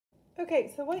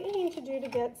Okay, so what you need to do to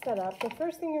get set up, the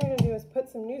first thing you're going to do is put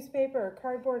some newspaper or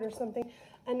cardboard or something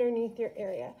underneath your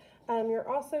area. You're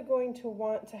also going to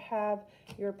want to have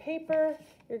your paper,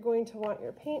 you're going to want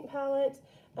your paint palette,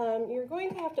 you're going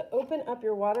to have to open up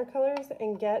your watercolors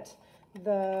and get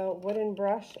the wooden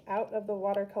brush out of the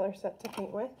watercolor set to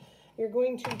paint with. You're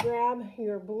going to grab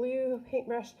your blue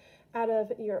paintbrush out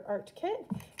of your art kit.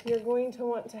 You're going to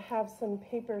want to have some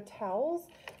paper towels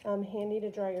handy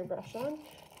to dry your brush on.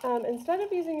 Instead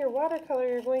of using your watercolor,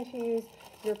 you're going to use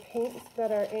your paints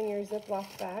that are in your Ziploc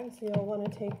bag, so you'll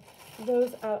want to take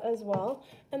those out as well.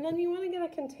 And then you want to get a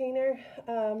container,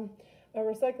 a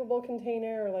recyclable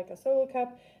container or like a solo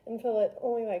cup, and fill it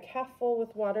only like half full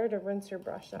with water to rinse your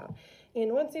brush out.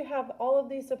 And once you have all of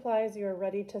these supplies, you're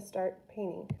ready to start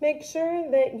painting. Make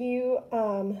sure that you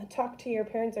talk to your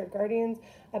parents or guardians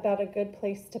about a good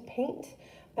place to paint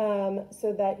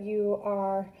so that you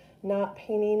are not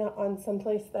painting on some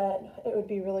place that it would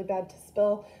be really bad to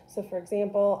spill. So for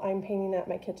example, I'm painting at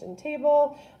my kitchen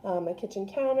table, my kitchen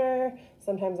counter,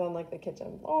 sometimes on like the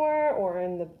kitchen floor, or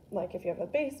in the, like if you have a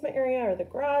basement area or the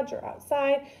garage or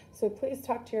outside. So please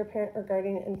talk to your parent or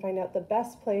guardian and find out the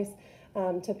best place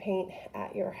to paint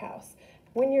at your house.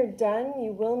 When you're done,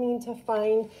 you will need to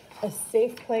find a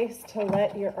safe place to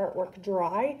let your artwork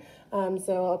dry.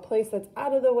 So a place that's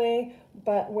out of the way,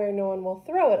 but where no one will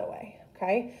throw it away.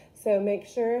 Okay, so make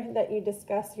sure that you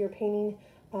discuss your painting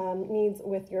needs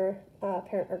with your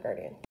parent or guardian.